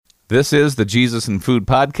This is the Jesus and Food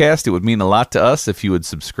Podcast. It would mean a lot to us if you would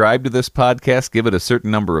subscribe to this podcast, give it a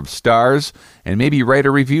certain number of stars, and maybe write a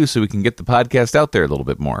review so we can get the podcast out there a little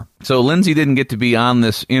bit more. So Lindsay didn't get to be on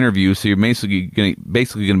this interview, so you're basically going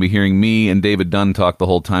to be hearing me and David Dunn talk the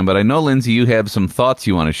whole time. But I know, Lindsay, you have some thoughts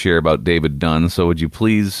you want to share about David Dunn, so would you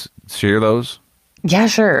please share those? Yeah,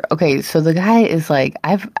 sure. Okay, so the guy is like,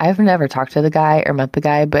 I've never talked to the guy or met the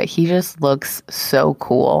guy, but he just looks so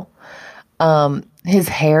cool. His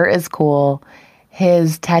hair is cool.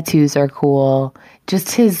 His tattoos are cool.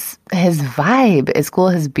 Just his vibe is cool.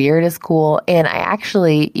 His beard is cool. And I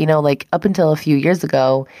actually, like up until a few years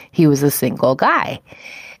ago, he was a single guy.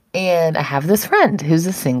 And I have this friend who's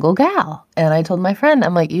a single gal. And I told my friend,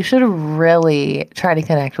 I'm like, you should really try to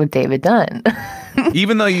connect with David Dunn.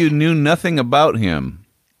 Even though you knew nothing about him.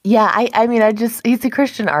 Yeah, I mean, he's a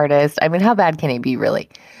Christian artist. I mean, how bad can he be, really?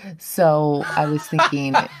 So I was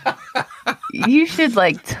thinking, you should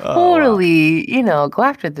totally, go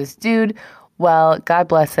after this dude. Well, God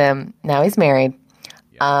bless him. Now he's married.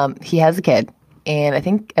 He has a kid. And I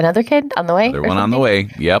think another kid on the way. Another one on the way.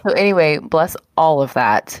 Yep. So anyway, bless all of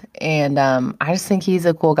that. And I just think he's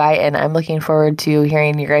a cool guy. And I'm looking forward to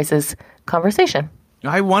hearing your guys' conversation.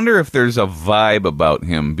 I wonder if there's a vibe about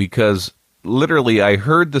him because literally I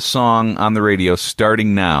heard the song on the radio,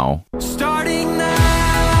 Starting Now. Starting now,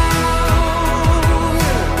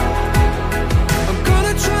 I'm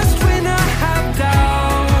gonna trust when I have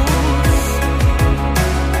doubts.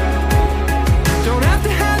 Don't have to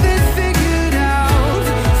have it figured out.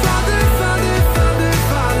 Father, Father, Father,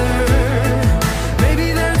 Father,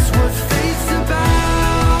 maybe that's what faith's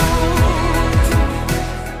about.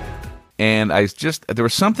 And there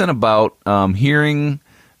was something about hearing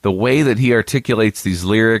the way that he articulates these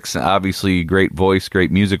lyrics, obviously great voice, great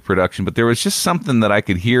music production, but there was just something that I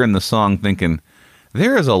could hear in the song thinking,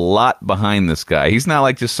 there is a lot behind this guy. He's not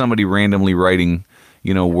like just somebody randomly writing,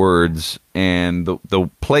 words, and the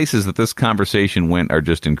places that this conversation went are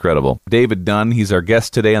just incredible. David Dunn, he's our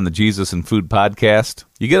guest today on the Jesus and Food Podcast.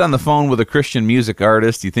 You get on the phone with a Christian music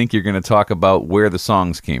artist, you think you're going to talk about where the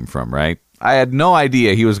songs came from, right? I had no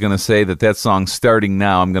idea he was going to say that song, Starting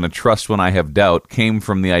Now, I'm going to trust when I have doubt, came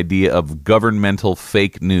from the idea of governmental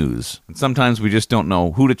fake news. And sometimes we just don't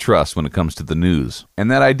know who to trust when it comes to the news. And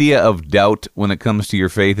that idea of doubt when it comes to your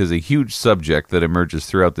faith is a huge subject that emerges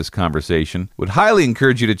throughout this conversation. Would highly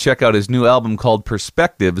encourage you to check out his new album called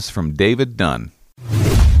Perspectives from David Dunn.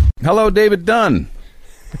 Hello, David Dunn.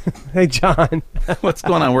 Hey, John. What's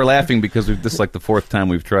going on? We're laughing because this is like the fourth time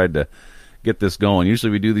we've tried to get this going. Usually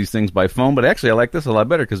we do these things by phone, but actually I like this a lot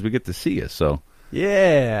better because we get to see you. So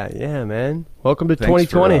yeah, man. Welcome to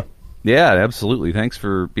 2020. Yeah, absolutely. Thanks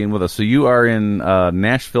for being with us. So you are in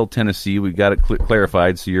Nashville, Tennessee. We got it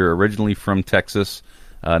clarified. So you're originally from Texas,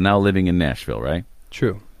 now living in Nashville, right?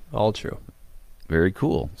 True. All true. Very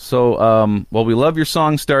cool. So, we love your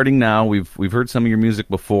song Starting Now. We've heard some of your music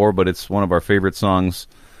before, but it's one of our favorite songs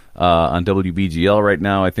on WBGL right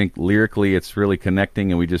now. I think lyrically it's really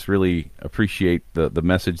connecting, and we just really appreciate the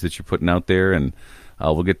message that you're putting out there, and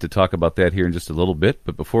we'll get to talk about that here in just a little bit.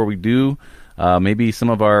 But before we do, maybe some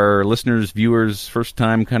of our listeners, viewers, first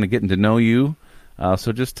time kind of getting to know you.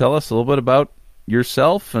 So just tell us a little bit about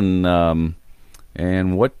yourself and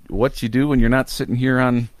what you do when you're not sitting here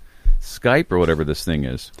on Skype or whatever this thing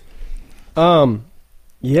is.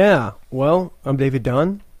 Yeah. Well, I'm David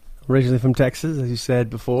Dunn. Originally from Texas, as you said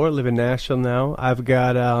before. Live in Nashville now. I've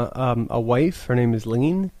got a wife. Her name is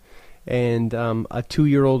Lean. And a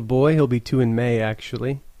 2-year-old boy. He'll be 2 in May,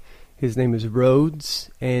 actually. His name is Rhodes.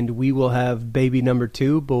 And we will have baby number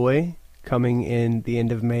 2, boy, coming in the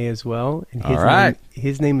end of May as well. And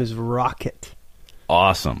his name is Rocket.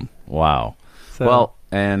 Awesome. Wow. So,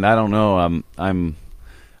 and I don't know.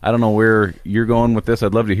 I don't know where you're going with this.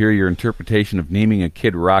 I'd love to hear your interpretation of naming a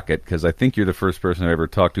kid Rocket, because I think you're the first person I've ever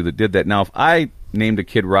talked to that did that. Now, if I named a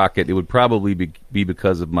kid Rocket, it would probably be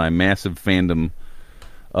because of my massive fandom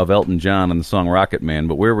of Elton John and the song Rocket Man.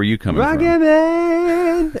 But where were you coming from? Rocket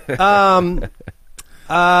Man!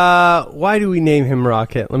 Why do we name him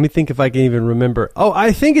Rocket? Let me think if I can even remember. Oh,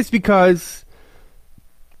 I think it's because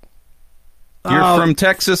you're from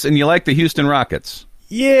Texas and you like the Houston Rockets.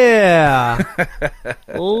 Yeah.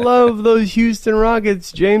 Love those Houston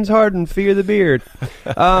Rockets. James Harden, fear the beard.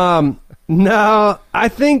 No, I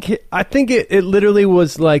think it literally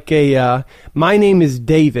was like my name is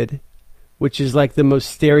David, which is like the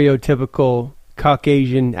most stereotypical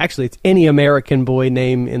Caucasian, actually it's any American boy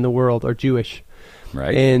name in the world, or Jewish.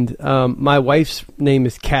 Right. And my wife's name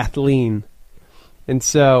is Kathleen. And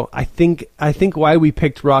so I think why we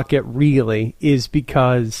picked Rocket really is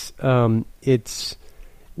because it's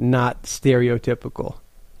not stereotypical.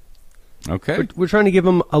 Okay. We're trying to give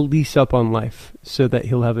him a lease up on life so that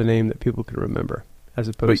he'll have a name that people can remember, as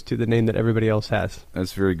opposed to the name that everybody else has.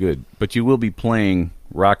 That's very good. But you will be playing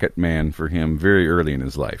Rocket Man for him very early in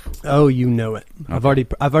his life. Oh, you know it. I've already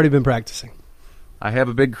been practicing. I have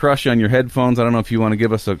a big crush on your headphones. I don't know if you want to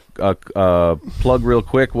give us a plug real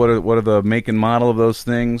quick. What are the make and model of those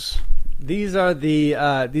things? These are the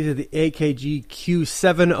AKG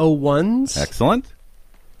Q701s. Excellent.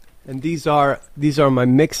 And these are my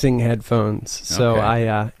mixing headphones. So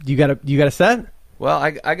Okay. you got a set? Well,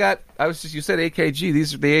 you said AKG.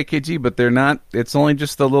 These are the AKG, but they're not. It's only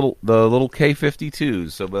just the little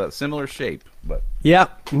K52s, so about similar shape. But Yeah,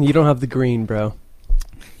 you don't have the green, bro.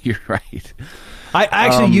 you're right. I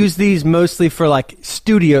actually use these mostly for like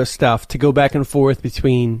studio stuff to go back and forth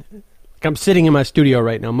between. Like I'm sitting in my studio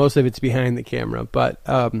right now. Most of it's behind the camera, but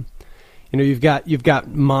you've got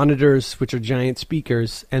monitors, which are giant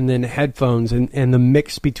speakers, and then headphones, and the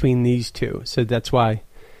mix between these two. So that's why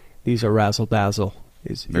these are razzle dazzle.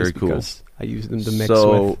 Is Very cool. Because I use them to mix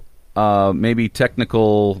So, with. maybe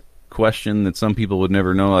technical question that some people would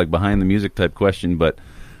never know, like behind the music type question, but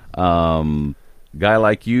guy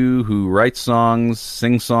like you who writes songs,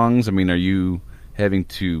 sings songs, I mean, are you having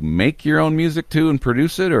to make your own music too and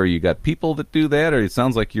produce it, or you got people that do that, or it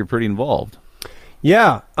sounds like you're pretty involved?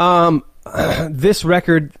 Yeah. This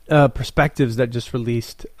record, Perspectives, that just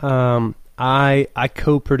released, I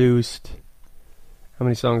co-produced. How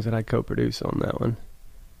many songs did I co-produce on that one?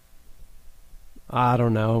 I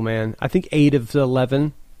don't know, man. I think 8 of the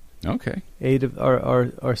 11. Okay. 8 of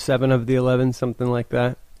or 7 of the 11, something like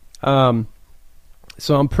that.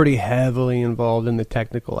 So I'm pretty heavily involved in the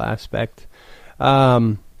technical aspect.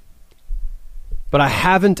 But I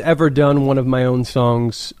haven't ever done one of my own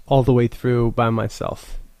songs all the way through by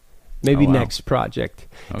myself. Maybe Oh, wow. next project.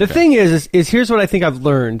 Okay. The thing is here's what I think I've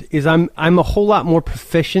learned is I'm a whole lot more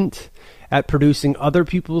proficient at producing other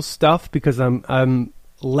people's stuff because I'm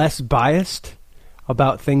less biased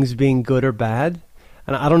about things being good or bad.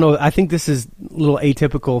 And I don't know, I think this is a little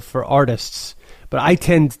atypical for artists, but I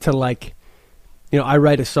tend to like, I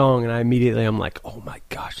write a song and I'm like, oh my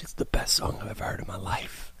gosh, it's the best song I've ever heard in my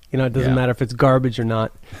life. It doesn't Yeah. matter if it's garbage or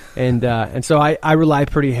not. And so I rely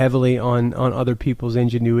pretty heavily on other people's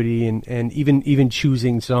ingenuity and even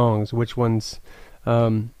choosing songs, which ones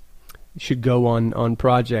should go on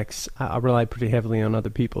projects. I rely pretty heavily on other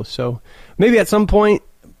people. So maybe at some point,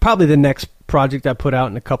 probably the next project I put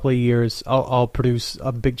out in a couple of years, I'll produce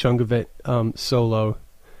a big chunk of it solo.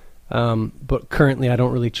 But currently I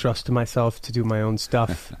don't really trust myself to do my own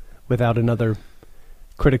stuff without another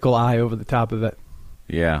critical eye over the top of it.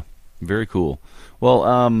 Yeah, very cool. Well,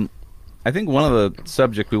 I think one of the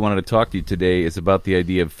subjects we wanted to talk to you today is about the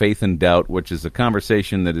idea of faith and doubt, which is a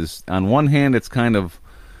conversation that is, on one hand, it's kind of,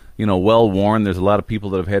 well-worn. There's a lot of people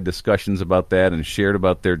that have had discussions about that and shared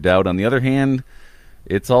about their doubt. On the other hand,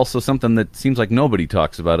 it's also something that seems like nobody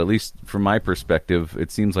talks about, at least from my perspective.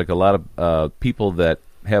 It seems like a lot of people that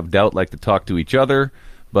have doubt like to talk to each other,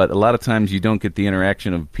 but a lot of times you don't get the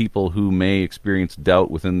interaction of people who may experience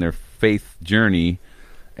doubt within their faith journey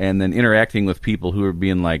and then interacting with people who are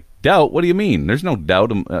being like, doubt? What do you mean? There's no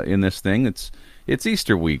doubt in this thing. It's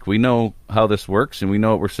Easter week. We know how this works, and we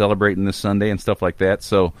know what we're celebrating this Sunday and stuff like that.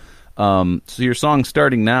 So your song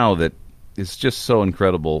Starting Now that is just so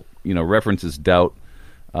incredible, references doubt,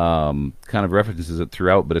 kind of references it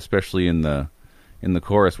throughout, but especially in the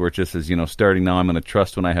chorus where it just says, starting now, I'm going to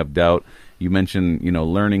trust when I have doubt. You mentioned,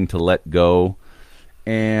 learning to let go.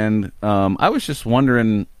 And I was just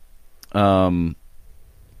wondering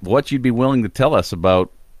what you'd be willing to tell us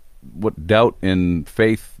about what doubt and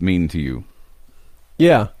faith mean to you.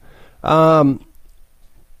 Yeah. Man,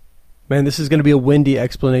 this is going to be a windy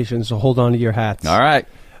explanation, so hold on to your hats. All right.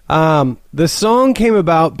 The song came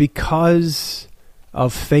about because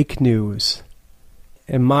of fake news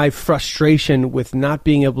and my frustration with not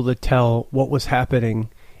being able to tell what was happening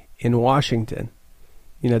in Washington.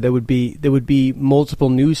 There would be multiple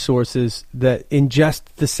news sources that ingest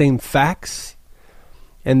the same facts,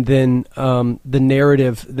 and then the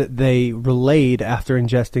narrative that they relayed after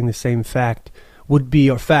ingesting the same facts would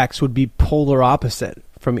be polar opposite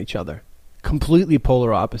from each other, completely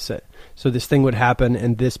polar opposite. So this thing would happen,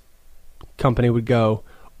 and this company would go,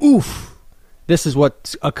 "Oof, this is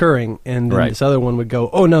what's occurring," and then Right. this other one would go,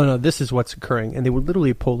 "Oh no, this is what's occurring," and they were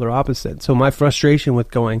literally polar opposite. So my frustration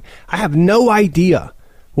with going, I have no idea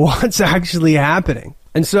what's actually happening,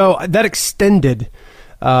 and so that extended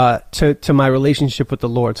to my relationship with the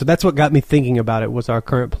Lord. So that's what got me thinking about it, was our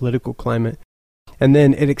current political climate. And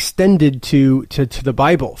then it extended to the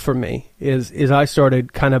Bible for me, is I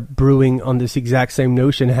started kind of brewing on this exact same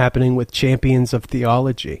notion happening with champions of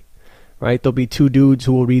theology, right? There'll be two dudes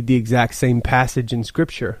who will read the exact same passage in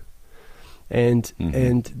Scripture, and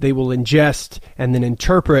they will ingest and then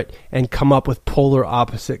interpret and come up with polar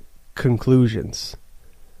opposite conclusions.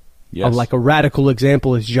 Yes. Like a radical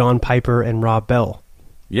example is John Piper and Rob Bell,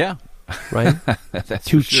 Yeah. right? That's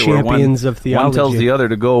Two for sure. Where champions of theology. One tells the other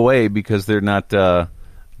to go away because they're not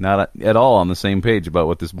at all on the same page about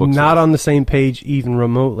what this book says. Not on the same page, even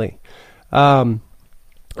remotely. And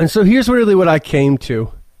so here's really what I came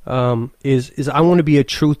to, is I want to be a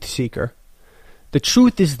truth seeker. The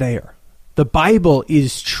truth is there. The Bible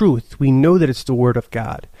is truth. We know that it's the Word of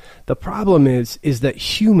God. The problem is that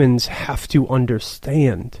humans have to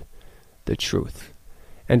understand the truth.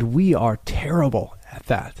 And we are terrible at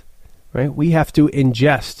that, right? We have to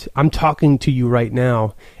ingest. I'm talking to you right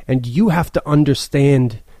now, and you have to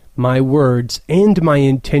understand my words and my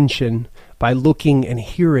intention by looking and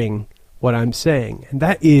hearing what I'm saying. And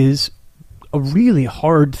that is a really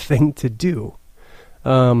hard thing to do.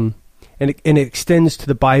 And it extends to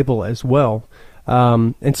the Bible as well.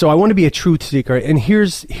 And so I want to be a truth seeker. And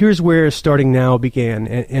here's where Starting Now began,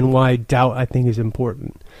 and why doubt, I think, is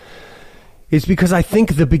important. It's because I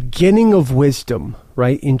think the beginning of wisdom,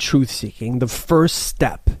 right, in truth seeking, the first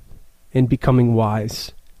step in becoming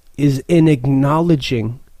wise, is in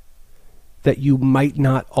acknowledging that you might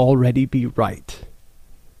not already be right.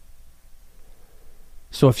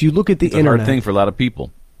 So if you look at the It's a internet, hard thing for a lot of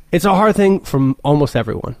people. it's a hard thing for almost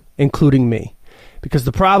everyone, including me. Because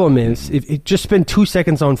the problem is, if it just spend 2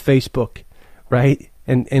 seconds on Facebook, right,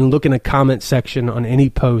 and look in a comment section on any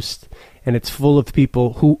post, and it's full of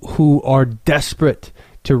people who are desperate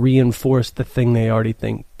to reinforce the thing they already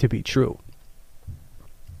think to be true,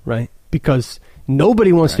 right? Because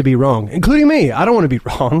nobody wants to be wrong, including me. I don't want to be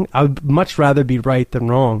wrong. I would much rather be right than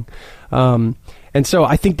wrong. And so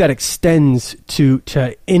I think that extends to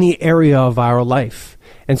any area of our life.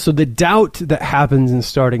 And so the doubt that happens in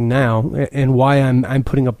Starting Now, and why I'm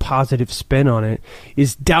putting a positive spin on it,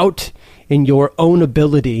 is doubt in your own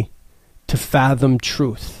ability to fathom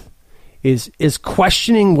truth, is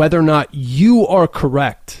questioning whether or not you are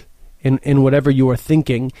correct in whatever you are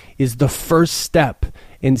thinking, is the first step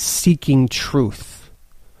in seeking truth.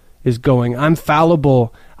 Is going, I'm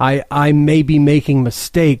fallible, I may be making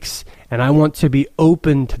mistakes, and I want to be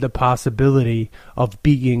open to the possibility of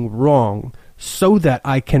being wrong, so that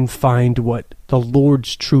I can find what the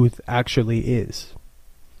Lord's truth actually is.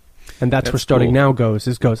 And that's where Starting cool. Now goes.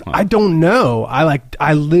 I don't know.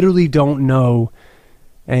 I literally don't know,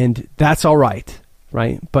 and that's all right,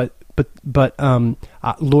 right? But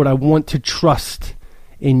Lord, I want to trust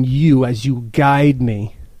in you as you guide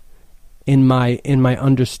me in my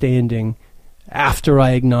understanding, after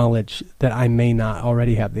I acknowledge that I may not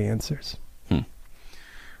already have the answers. Well,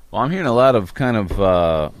 I'm hearing a lot of kind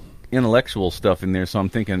of intellectual stuff in there, so I'm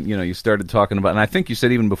thinking, you started talking about, and I think you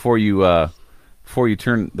said even before you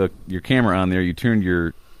turned your camera on there, you turned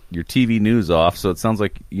your TV news off. So it sounds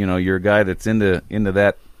like you're a guy that's into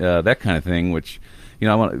that kind of thing, which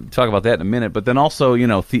I want to talk about that in a minute. But then also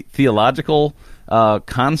theological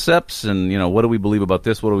concepts, and what do we believe about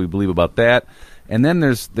this? What do we believe about that? And then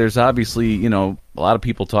there's obviously a lot of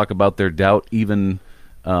people talk about their doubt, even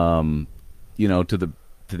to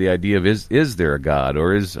the idea of is there a God,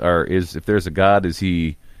 or is if there's a God, is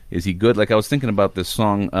he good? Like I was thinking about this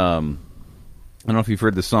song. I don't know if you've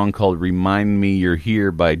heard the song called "Remind Me You're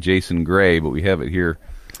Here" by Jason Gray, but we have it here.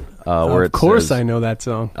 Where Of course, says, I know that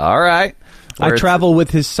song. All right, I travel with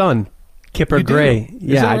his son, Kipper You do? Gray. Is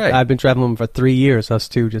Yeah, that right? I've been traveling for 3 years. Us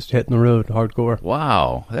two, just hitting the road hardcore.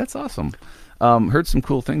 Wow, that's awesome. Heard some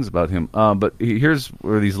cool things about him. But here's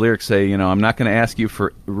where these lyrics say, I'm not going to ask you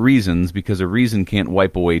for reasons because a reason can't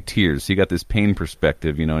wipe away tears. So you got this pain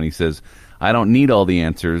perspective, and he says, I don't need all the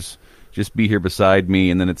answers. Just be here beside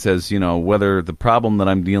me. And then it says, whether the problem that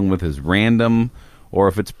I'm dealing with is random or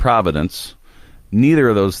if it's providence, neither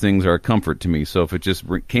of those things are a comfort to me. So if it just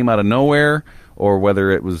came out of nowhere or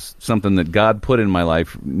whether it was something that God put in my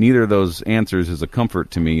life, neither of those answers is a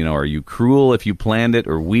comfort to me. Are you cruel if you planned it,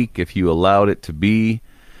 or weak if you allowed it to be?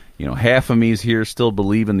 Half of me is here still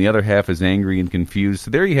believing, the other half is angry and confused.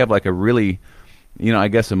 So there you have like a really, I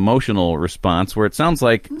guess, emotional response where it sounds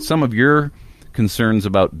like some of your concerns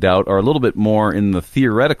about doubt are a little bit more in the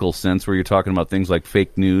theoretical sense, where you're talking about things like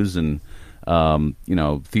fake news and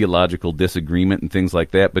theological disagreement and things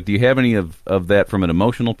like that. But do you have any of that from an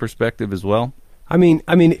emotional perspective as well? I mean,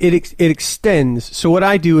 it extends. So what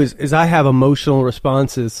I do is I have emotional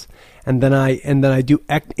responses, and then I do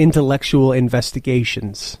intellectual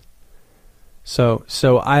investigations. So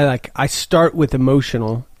I start with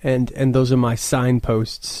emotional, and those are my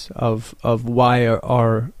signposts of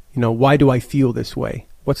why why do I feel this way?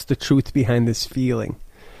 What's the truth behind this feeling?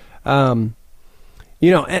 You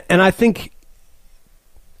know, and I think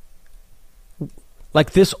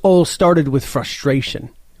like this all started with frustration,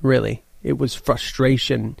 really. It was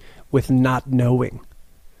frustration with not knowing,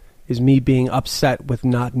 is me being upset with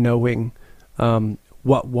not knowing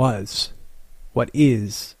what was, what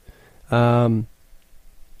is. And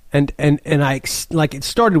I like it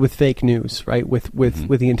started with fake news, right? With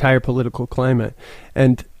the entire political climate,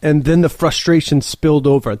 and then the frustration spilled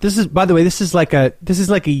over. This is, by the way, this is like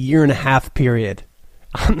a year and a half period.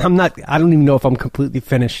 I don't even know if I'm completely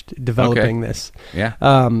finished developing this. Yeah.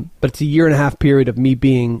 But it's a year and a half period of me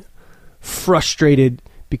being frustrated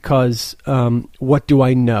because what do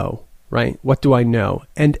I know, right? What do I know?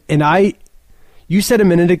 And you said a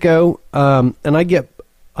minute ago, and I get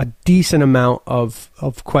a decent amount of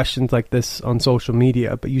questions like this on social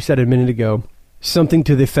media, but you said a minute ago something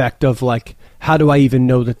to the effect of like, how do I even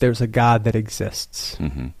know that there's a God that exists?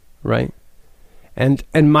 Mm-hmm. Right? And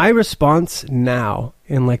my response now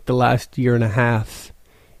in like the last year and a half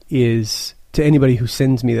is, to anybody who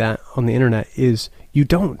sends me that on the internet, is you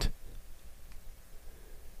don't.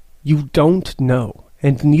 You don't know,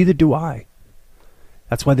 and neither do I.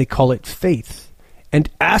 That's why they call it faith. And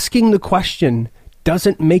asking the question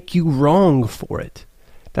doesn't make you wrong for it.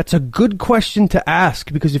 That's a good question to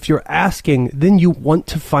ask, because if you're asking, then you want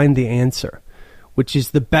to find the answer, which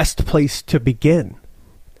is the best place to begin.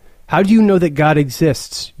 How do you know that God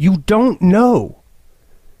exists? You don't know.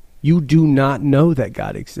 You do not know that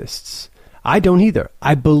God exists. I don't either.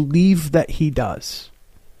 I believe that he does.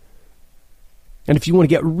 And if you want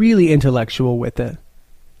to get really intellectual with it,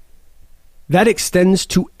 that extends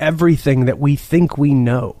to everything that we think we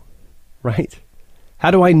know, right? How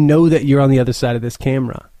do I know that you're on the other side of this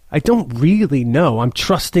camera? I don't really know. I'm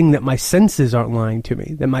trusting that my senses aren't lying to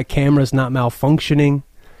me, that my camera's not malfunctioning.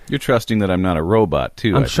 You're trusting that I'm not a robot,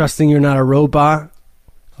 too. I'm trusting you're not a robot,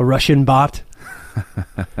 a Russian bot.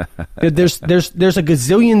 There's a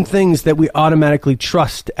gazillion things that we automatically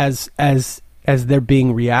trust as there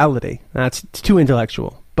being reality. It's too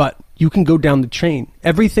intellectual, but you can go down the chain.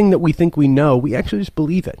 Everything that we think we know, we actually just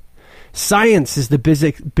believe it. Science is the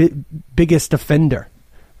biggest offender,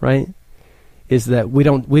 right? Is that we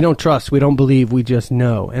don't trust, we don't believe, we just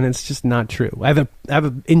know, and it's just not true. I have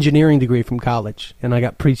an engineering degree from college, and I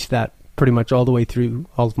got preached that pretty much all the way through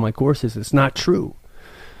all of my courses. It's not true.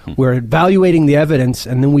 We're evaluating the evidence,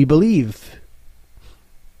 and then we believe.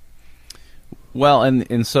 Well,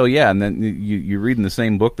 and so, yeah, and then you're reading the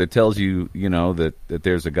same book that tells you, that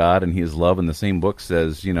there's a God and he is love, and the same book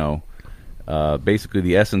says, basically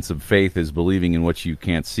the essence of faith is believing in what you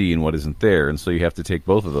can't see and what isn't there, and so you have to take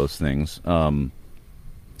both of those things.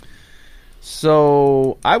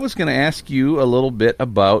 So I was going to ask you a little bit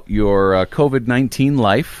about your COVID-19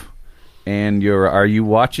 life, and are you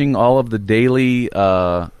watching all of the daily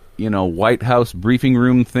White House briefing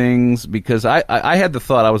room things? Because I had the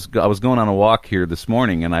thought, I was going on a walk here this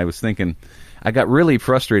morning, and I was thinking, I got really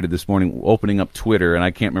frustrated this morning opening up Twitter, and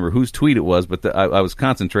I can't remember whose tweet it was, but I was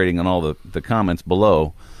concentrating on all the comments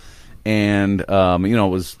below, and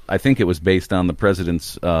I think it was based on the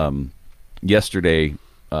president's yesterday,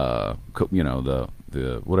 the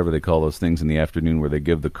whatever they call those things in the afternoon where they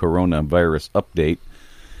give the coronavirus update.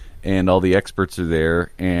 And all the experts are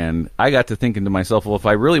there, and I got to thinking to myself, well, if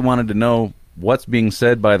I really wanted to know what's being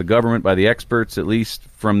said by the government, by the experts, at least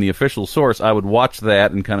from the official source, I would watch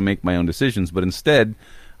that and kind of make my own decisions. But instead,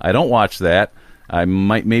 I don't watch that. I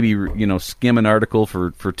might maybe skim an article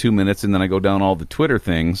for 2 minutes, and then I go down all the Twitter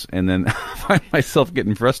things, and then find myself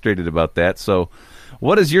getting frustrated about that. So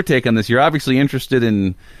what is your take on this? You're obviously interested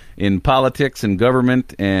in politics and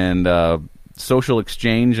government and social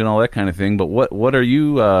exchange and all that kind of thing, but what are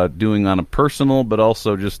you doing on a personal but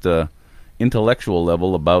also just a intellectual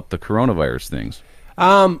level about the coronavirus things?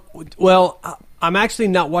 Well, I'm actually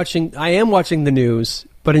not watching. I am watching the news,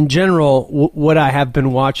 but in general, what I have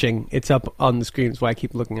been watching, it's up on the screen, that's why I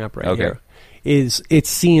keep looking up here, it's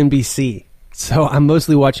CNBC. So I'm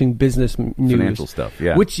mostly watching business news. Financial stuff,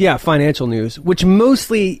 yeah. Financial news, which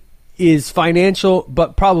mostly is financial,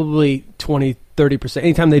 but probably 20-30%.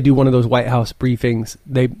 Anytime they do one of those White House briefings,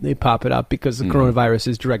 they pop it up because the coronavirus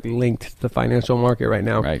is directly linked to the financial market right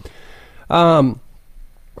now. Right. I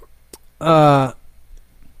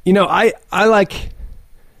like...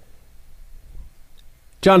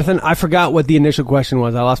 Jonathan, I forgot what the initial question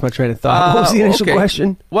was. I lost my train of thought. What was the initial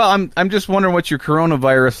question? Well, I'm just wondering what your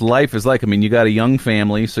coronavirus life is like. I mean, you got a young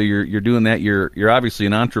family, so you're doing that. You're obviously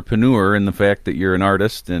an entrepreneur in the fact that you're an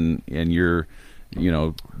artist and you're,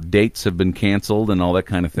 dates have been canceled and all that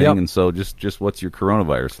kind of thing. Yep. And so just what's your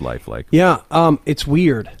coronavirus life like? Yeah, it's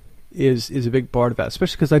weird. is a big part of that,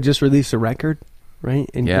 especially because I just released a record, right?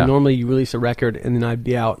 And Yeah. normally you release a record and then I'd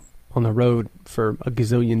be out on the road for a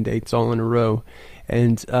gazillion dates all in a row.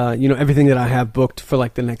 And, everything that I have booked for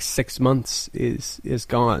like the next 6 months is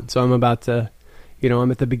gone. So I'm about to,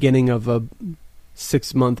 I'm at the beginning of a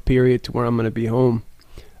 6-month period to where I'm going to be home.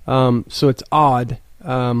 So it's odd.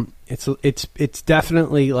 It's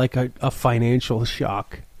definitely like a financial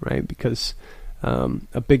shock, right? Because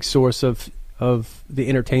a big source of the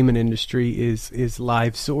entertainment industry is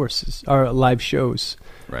live sources or live shows,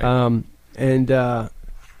 Right.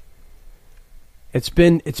 It's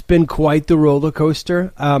been quite the roller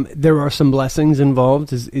coaster. There are some blessings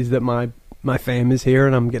involved. Is that my fam is here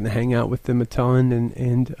and I'm getting to hang out with them a ton,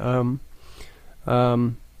 and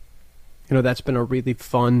that's been a really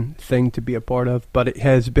fun thing to be a part of. But it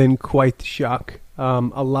has been quite the shock.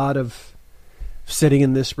 A lot of sitting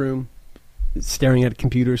in this room, staring at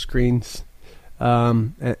computer screens,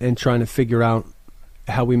 and trying to figure out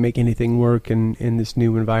how we make anything work in this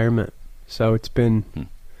new environment. So it's been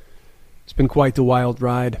quite the wild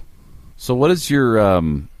ride. So what is your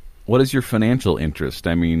financial interest?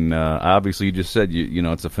 I mean, obviously you just said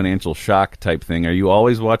it's a financial shock type thing. Are you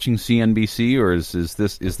always watching CNBC, or is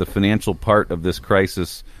the financial part of this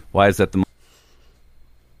crisis? Why is that the?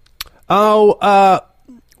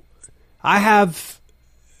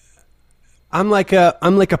 I'm like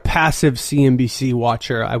a passive CNBC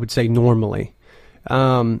watcher, I would say normally.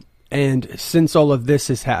 And since all of this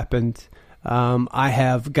has happened, I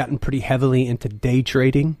have gotten pretty heavily into day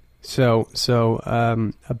trading. So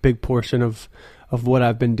a big portion of what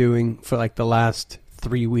I've been doing for like the last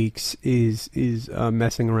 3 weeks is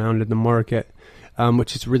messing around in the market,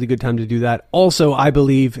 which is a really good time to do that. Also, I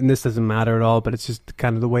believe, and this doesn't matter at all, but it's just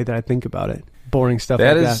kind of the way that I think about it. Boring stuff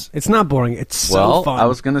That like is- that. It's not boring. It's so Well, fun. I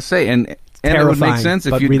was going to say, and it would make terrifying, sense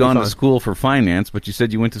if but you'd really gone to fun. school for finance, but you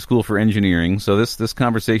said you went to school for engineering. So this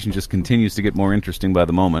conversation just continues to get more interesting by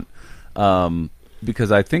the moment,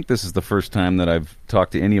 because I think this is the first time that I've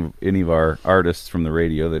talked to any of our artists from the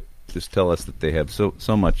radio that just tell us that they have so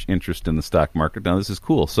much interest in the stock market. Now this is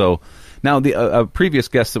cool. So now the a previous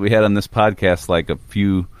guest that we had on this podcast, like a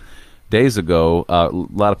few days ago, a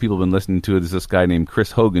lot of people have been listening to it. Is this guy named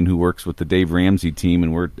Chris Hogan who works with the Dave Ramsey team,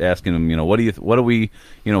 and we're asking him, what do we,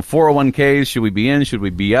 401ks, should we be in, should we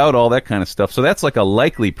be out, all that kind of stuff. So that's like a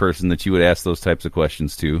likely person that you would ask those types of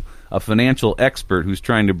questions to, a financial expert who's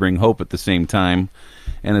trying to bring hope at the same time,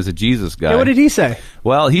 and is a Jesus guy. Yeah, what did he say?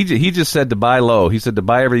 Well, he just said to buy low. He said to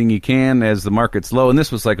buy everything you can as the market's low, and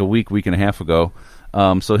this was like a week and a half ago.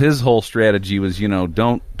 So his whole strategy was,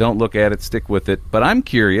 don't look at it, stick with it. But I'm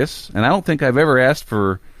curious, and I don't think I've ever asked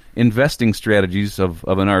for investing strategies of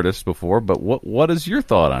an artist before. But what is your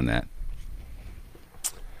thought on that?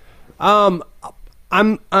 I'm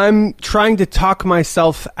trying to talk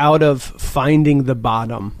myself out of finding the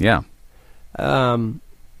bottom. Yeah, But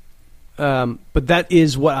that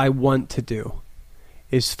is what I want to do,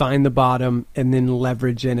 is find the bottom and then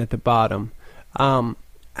leverage in at the bottom.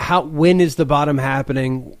 When is the bottom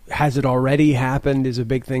happening? Has it already happened? Is a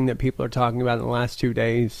big thing that people are talking about in the last 2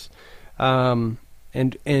 days. And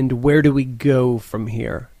where do we go from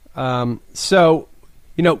here?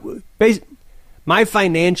 My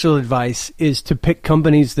financial advice is to pick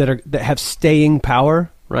companies that have staying power,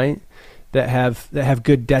 right? That have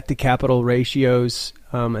good debt to capital ratios,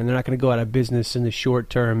 and they're not going to go out of business in the short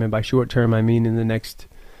term. And by short term, I mean in the next,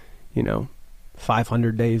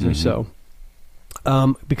 500 days or so.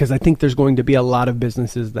 Because I think there's going to be a lot of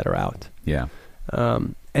businesses that are out. yeah.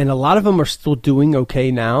 And a lot of them are still doing okay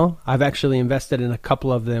now. I've actually invested in a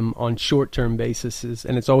couple of them on short-term bases,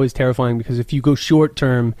 and it's always terrifying because if you go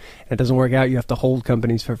short-term and it doesn't work out, you have to hold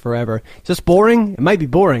companies for forever. Is this boring? It might be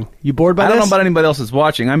boring. You bored by I this? don't know about anybody else that's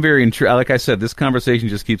watching. I'm very intrigued. Like I said, this conversation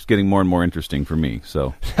just keeps getting more and more interesting for me.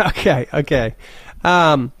 So Okay.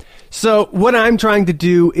 So what I'm trying to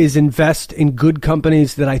do is invest in good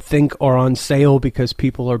companies that I think are on sale because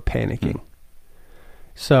people are panicking.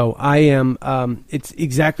 So I am, it's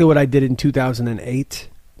exactly what I did in 2008,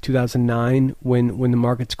 2009, when the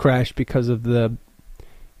markets crashed because of the,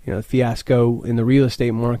 fiasco in the real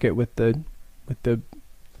estate market with the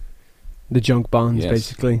junk bonds, Yes.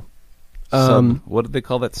 basically. what did they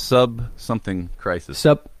call that? Something crisis.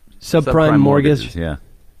 Subprime mortgage. Yeah.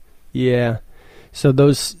 Yeah. So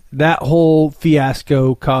that whole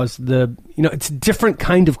fiasco caused it's a different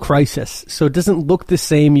kind of crisis. So it doesn't look the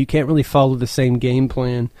same. You can't really follow the same game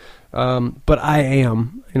plan. But I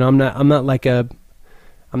am, I'm not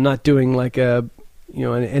doing like an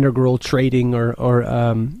integral trading or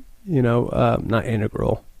not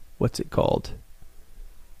integral. What's it called?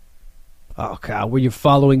 oh god, where you're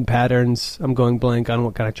following patterns. I'm going blank on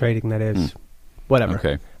what kind of trading that is. Whatever.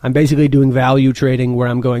 Okay. I'm basically doing value trading where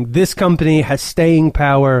I'm going, this company has staying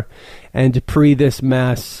power, and pre this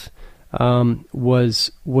mess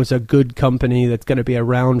was a good company that's going to be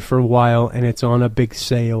around for a while, and it's on a big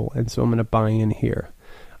sale, and so I'm going to buy in here.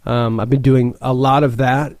 I've been doing a lot of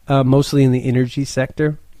that, mostly in the energy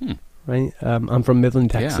sector. Right. I'm from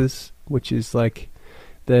Midland, Texas, which is like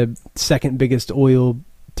the second biggest oil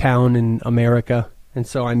town in America. And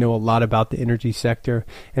so I know a lot about the energy sector,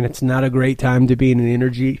 and it's not a great time to be in an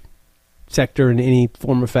energy sector in any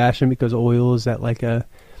form or fashion because oil is at like a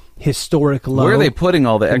historic low. Where are they putting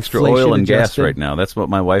all the extra oil and gas Inflation-adjusted. right now? That's what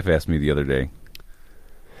my wife asked me the other day.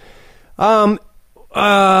 A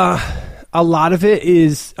lot of it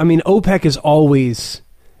is, I mean, OPEC is always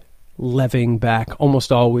levying back,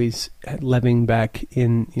 almost always levying back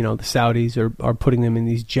in, the Saudis are putting them in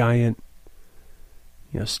these giant,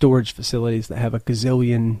 storage facilities that have a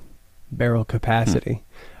gazillion barrel capacity.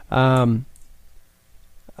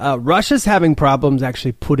 Russia's having problems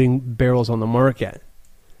actually putting barrels on the market.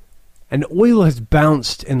 And oil has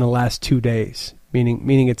bounced in the last 2 days,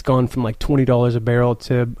 meaning it's gone from like $20 a barrel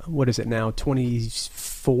to, what is it now,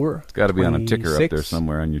 24? It's got to be on a ticker up 26? there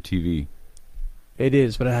somewhere on your TV. It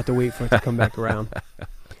is, but I have to wait for it to come back around. It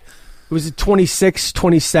was at 26,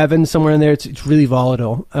 27, somewhere in there. It's really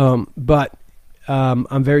volatile. But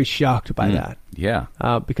I'm very shocked by that. Yeah.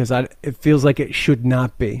 Because it feels like it should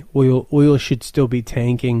not be. Oil should still be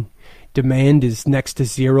tanking. Demand is next to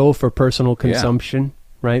zero for personal consumption,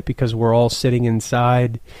 right? Because we're all sitting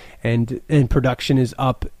inside, and production is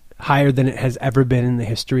up higher than it has ever been in the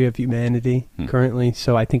history of humanity currently.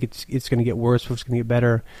 So I think it's going to get worse before it's going to get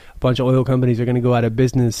better. A bunch of oil companies are going to go out of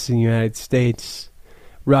business in the United States.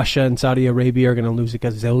 Russia and Saudi Arabia are going to lose a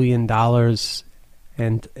gazillion dollars.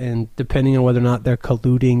 And depending on whether or not they're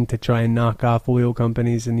colluding to try and knock off oil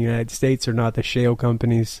companies in the United States or not, the shale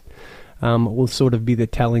companies will sort of be the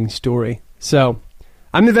telling story. So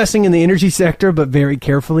I'm investing in the energy sector, but very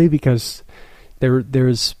carefully because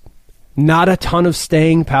there's not a ton of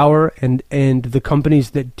staying power, and the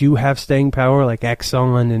companies that do have staying power, like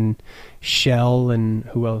Exxon and Shell and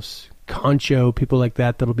who else, Concho, people like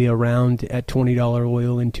that'll be around at $20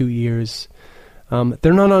 oil in 2 years.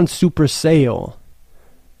 They're not on super sale.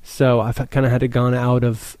 So I've kind of had to gone out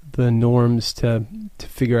of the norms to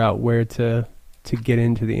figure out where to get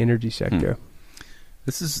into the energy sector.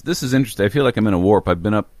 This is interesting. I feel like I'm in a warp. I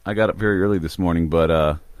got up very early this morning, but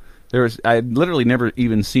I had literally never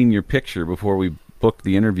even seen your picture before we booked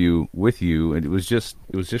the interview with you. And it was just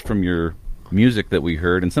from your music that we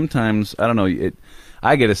heard. And sometimes, I don't know,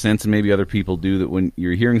 I get a sense, and maybe other people do, that when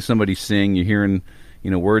you're hearing somebody sing, you're hearing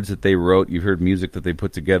words that they wrote, you've heard music that they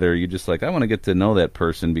put together, you're just like, I want to get to know that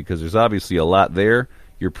person because there's obviously a lot there.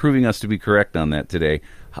 You're proving us to be correct on that today.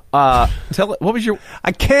 What was your...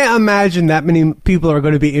 I can't imagine that many people are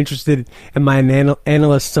going to be interested in my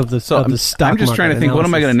analysts of the stock market. I'm just trying to think, what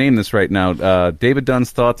am I going to name this right now? David Dunn's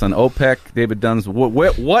thoughts on OPEC. David Dunn's...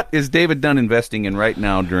 What is David Dunn investing in right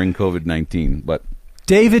now during COVID-19? But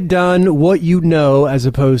David Dunn, what you know as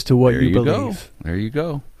opposed to what you believe. There you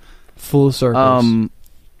go. Full circles.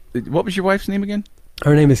 What was your wife's name again?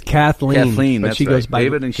 Her name is Kathleen. Kathleen, but that's she goes right. by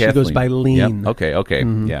David and she Kathleen. goes by Lean. Yep. Okay,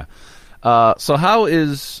 yeah. So how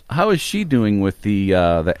is she doing with the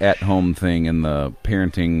at-home thing and the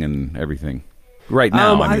parenting and everything right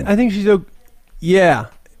now? I think she's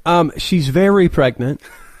she's very pregnant,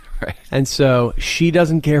 right, and so she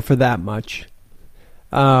doesn't care for that much.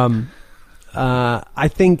 I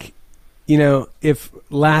think, if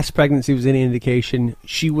last pregnancy was any indication,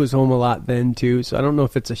 she was home a lot then too. So I don't know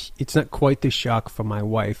if it's not quite the shock for my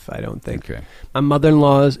wife. I don't think. Okay. My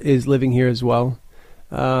mother-in-law is living here as well,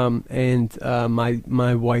 and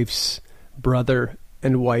my wife's brother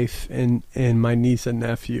and wife and my niece and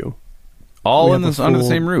nephew, all under the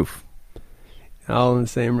same roof. All in the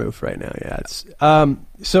same roof right now. Yeah. It's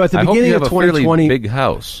so at the I hope beginning you have of a fairly 2020, big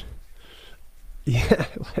house. yeah,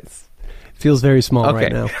 it feels very small Okay.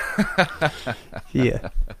 right now. Yeah.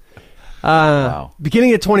 Wow.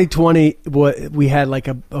 Beginning of 2020, we had like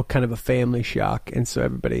a kind of a family shock, and so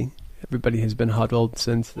everybody has been huddled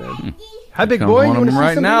since then. Hi, big Come boy. on You want to see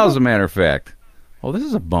right some now, as people? a matter of fact. Oh, this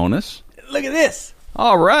is a bonus. Look at this.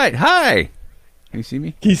 All right. Hi. Can you see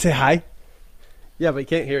me? Can you say hi? Yeah, but he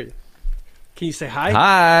can't hear you. Can you say hi?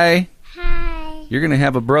 Hi. Hi. You're going to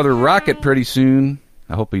have a brother Rocket pretty soon.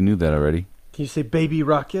 I hope he knew that already. Can you say baby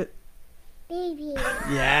rocket? Baby.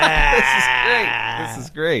 Yeah. This is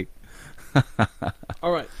great.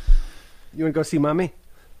 All right. You want to go see mommy?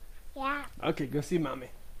 Yeah. Okay, go see mommy.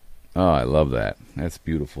 Oh, I love that. That's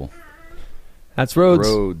beautiful. That's Rhodes.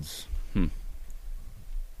 Roads.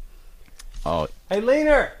 Oh, Hey,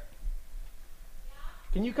 Leaner!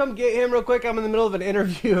 Can you come get him real quick? I'm in the middle of an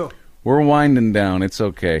interview. we're winding down. It's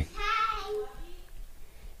okay.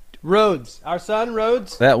 Rhodes. Our son,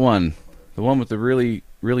 Rhodes. That one, the one with the really,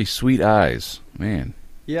 really sweet eyes. Man,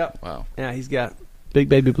 Yep. wow. Yeah, he's got big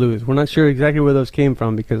baby blues. We're not sure exactly where those came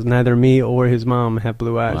from because neither me or his mom have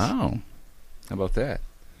blue eyes. Wow. How about that?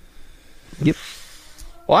 Yep.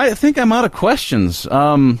 Well, I think I'm out of questions.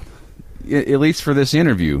 At least for this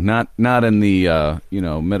interview, not in the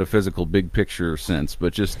metaphysical big picture sense,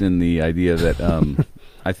 but just in the idea that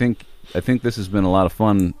I think this has been a lot of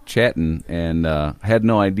fun chatting, and had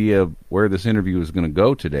no idea where this interview was going to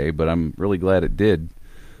go today, but I'm really glad it did.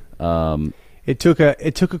 It took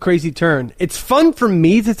a crazy turn. It's fun for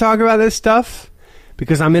me to talk about this stuff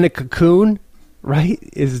because I'm in a cocoon, right?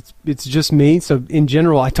 It's just me. So in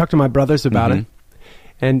general, I talk to my brothers about it.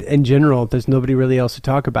 And in general, there's nobody really else to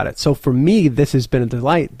talk about it. So for me, this has been a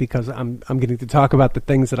delight because I'm getting to talk about the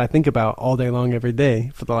things that I think about all day long, every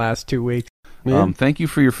day for the last 2 weeks. Yeah. Thank you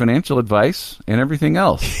for your financial advice and everything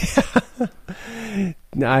else.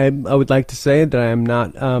 I would like to say that I am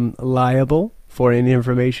not liable for any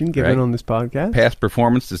information given Right. on this podcast. Past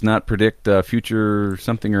performance does not predict future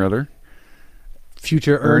something or other.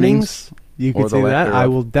 Future earnings, you or could the say lack that. thereof.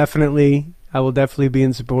 I will definitely be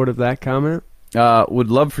in support of that comment. Would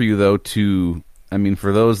love for you, though,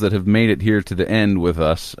 for those that have made it here to the end with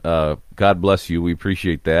us, God bless you. We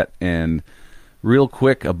appreciate that. And real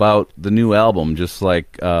quick about the new album, just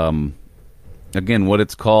like, again, what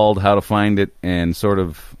it's called, how to find it, and sort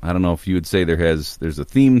of, I don't know if you would say there's a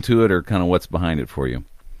theme to it or kind of what's behind it for you.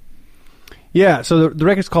 Yeah, so the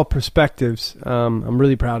record's called Perspectives. I'm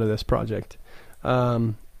really proud of this project.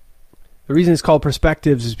 The reason it's called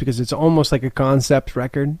Perspectives is because it's almost like a concept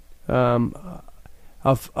record.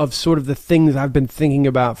 Of sort of the things I've been thinking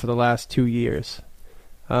about for the last 2 years.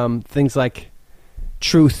 Things like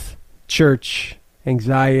truth, church,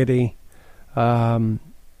 anxiety,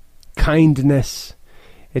 kindness.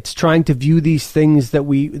 It's trying to view these things that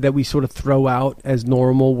we sort of throw out as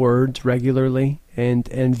normal words regularly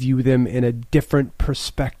and view them in a different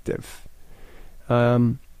perspective.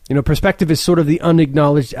 Perspective is sort of the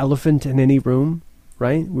unacknowledged elephant in any room.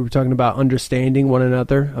 Right? We were talking about understanding one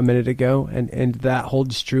another a minute ago, and that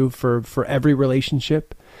holds true for every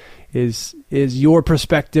relationship. Is your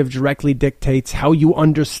perspective directly dictates how you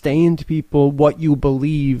understand people, what you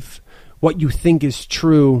believe, what you think is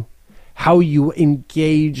true, how you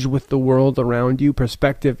engage with the world around you.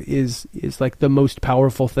 Perspective is like the most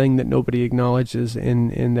powerful thing that nobody acknowledges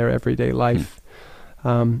in their everyday life.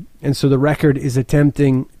 And so the record is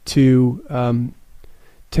attempting to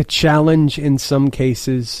challenge, in some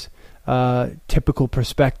cases, typical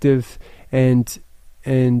perspective and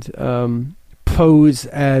pose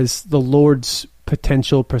as the Lord's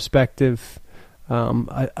potential perspective,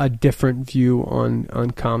 a different view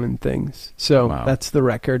on common things. So Wow. That's the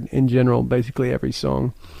record in general, basically every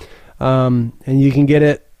song. And you can get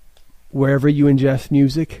it wherever you ingest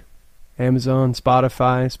music. Amazon,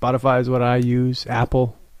 Spotify. Spotify is what I use.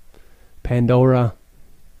 Apple, Pandora.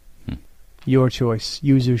 Your choice,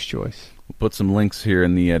 user's choice. We'll put some links here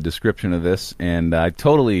in the description of this, and I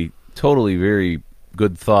totally very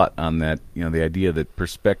good thought on that. The idea that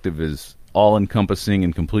perspective is all-encompassing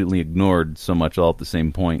and completely ignored so much all at the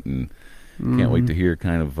same point, and can't wait to hear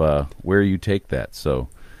kind of where you take that. So,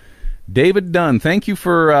 David Dunn, thank you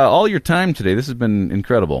for all your time today. This has been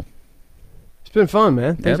incredible. It's been fun,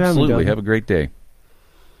 man. Thanks for having me, Absolutely. Doug. Have a great day.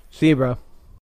 See you, bro.